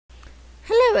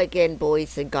Hello again,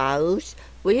 boys and girls.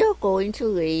 We are going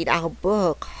to read our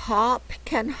book, Hop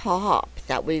Can Hop,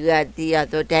 that we read the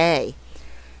other day.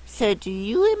 So do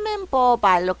you remember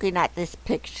by looking at this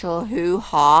picture who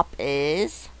Hop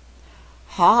is?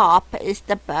 Hop is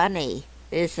the bunny,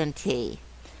 isn't he?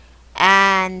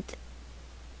 And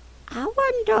I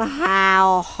wonder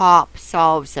how Hop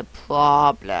solves a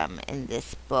problem in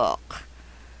this book.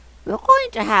 We're going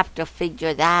to have to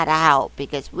figure that out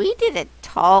because we didn't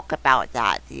talk about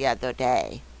that the other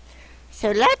day. So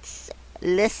let's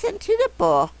listen to the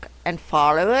book and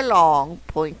follow along.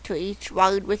 Point to each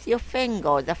word with your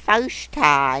finger the first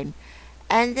time,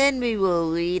 and then we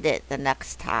will read it the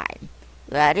next time.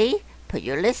 Ready? Put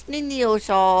your listening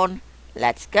ears on.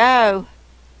 Let's go.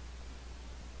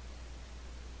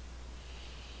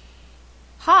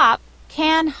 Hop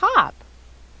can hop.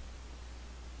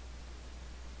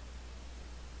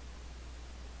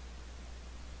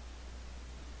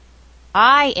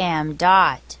 I am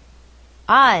Dot.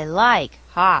 I like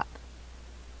hop.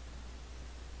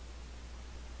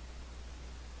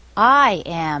 I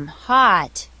am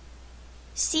hot.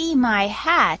 See my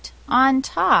hat on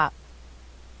top.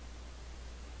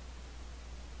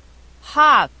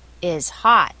 Hop is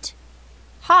hot.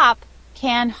 Hop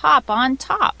can hop on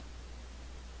top.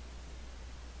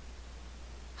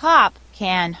 Hop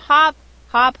can hop,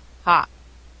 hop, hop.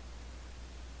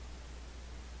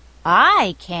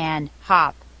 I can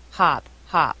hop, hop,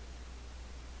 hop.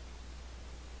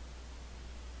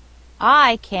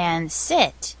 I can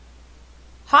sit.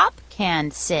 Hop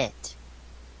can sit.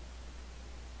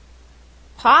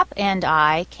 Hop and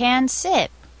I can sip.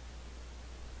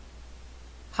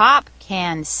 Hop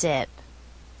can sip.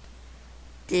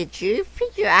 Did you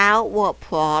figure out what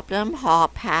problem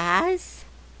Hop has?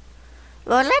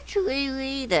 Well, let's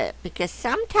reread it, because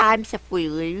sometimes if we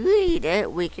reread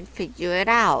it, we can figure it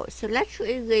out. So let's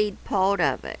reread part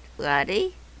of it.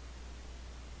 Ready?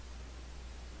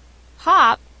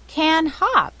 Hop can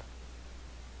hop.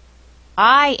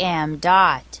 I am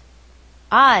Dot.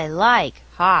 I like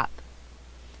hop.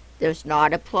 There's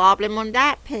not a problem on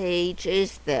that page,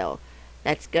 is there?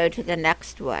 Let's go to the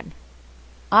next one.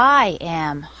 I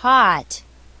am hot.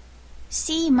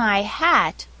 See my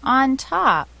hat on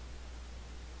top.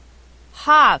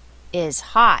 Hop is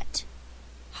hot.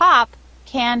 Hop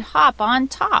can hop on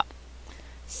top.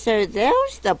 So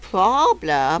there's the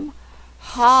problem.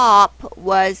 Hop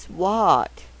was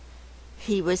what?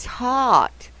 He was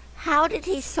hot. How did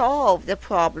he solve the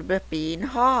problem of being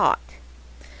hot?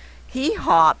 He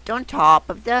hopped on top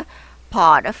of the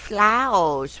pot of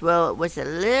flowers. Well, it was a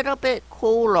little bit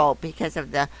cooler because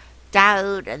of the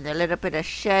dirt and the little bit of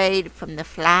shade from the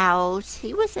flowers.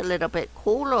 He was a little bit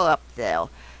cooler up there.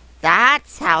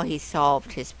 That's how he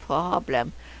solved his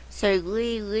problem. So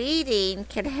rereading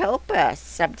can help us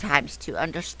sometimes to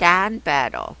understand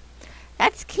better.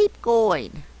 Let's keep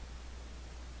going.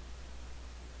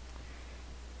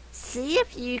 See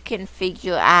if you can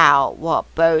figure out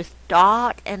what both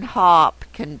Dot and Hop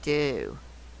can do.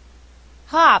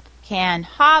 Hop can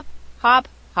hop, hop,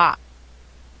 hop.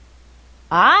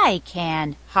 I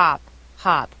can hop,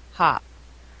 hop, hop.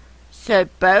 So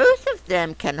both of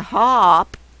them can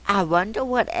hop. I wonder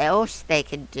what else they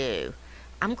can do.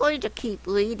 I'm going to keep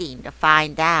reading to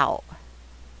find out.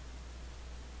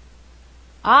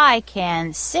 I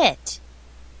can sit.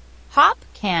 Hop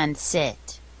can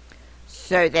sit.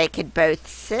 So they can both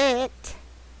sit.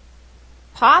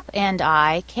 Hop and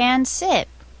I can sip.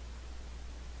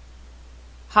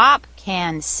 Hop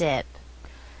can sip.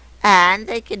 And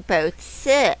they can both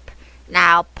sip.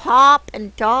 Now Pop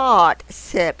and Dot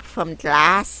sip from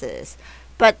glasses,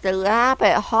 but the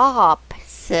rabbit Hop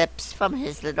sips from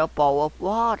his little bowl of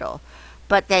water.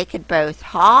 But they can both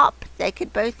hop, they can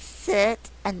both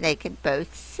sit, and they can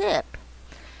both sip.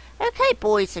 Okay,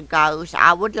 boys and girls,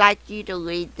 I would like you to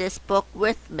read this book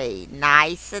with me,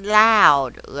 nice and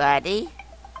loud. Ready?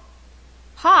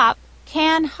 Hop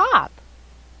can hop.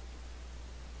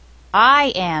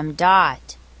 I am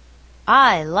Dot.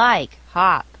 I like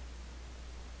hop.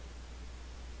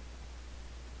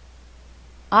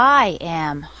 I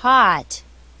am hot.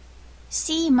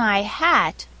 See my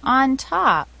hat on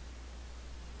top.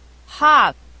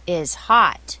 Hop is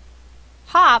hot.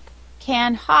 Hop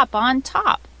can hop on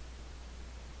top.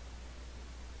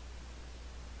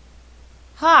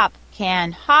 Hop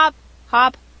can hop,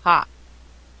 hop, hop.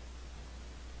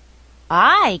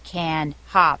 I can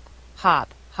hop,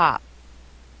 hop, hop.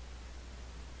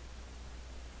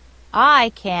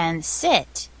 I can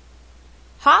sit.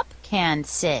 Hop can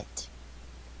sit.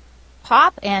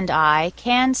 Hop and I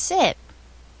can sip.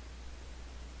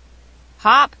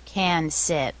 Hop can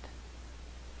sip.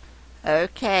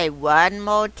 Okay, one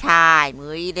more time.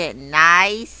 Read it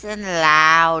nice and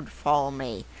loud for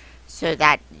me so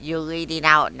that you're reading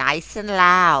out nice and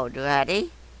loud. Ready?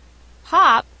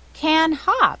 Hop can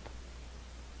hop.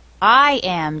 I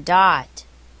am Dot.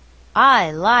 I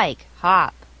like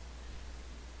hop.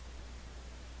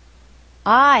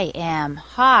 I am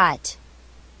hot.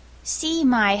 See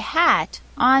my hat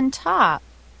on top.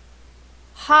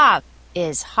 Hop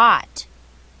is hot.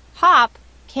 Hop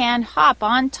can hop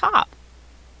on top.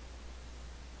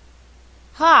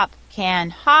 Hop can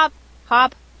hop,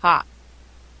 hop, hop.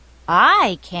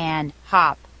 I can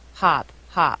hop, hop,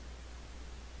 hop.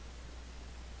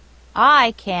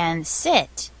 I can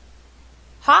sit.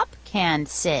 Hop can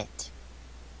sit.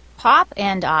 Hop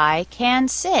and I can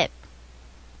sip.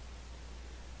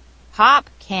 Hop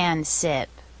can sip.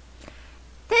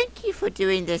 Thank you for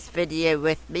doing this video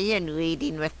with me and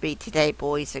reading with me today,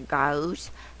 boys and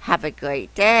girls. Have a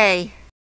great day.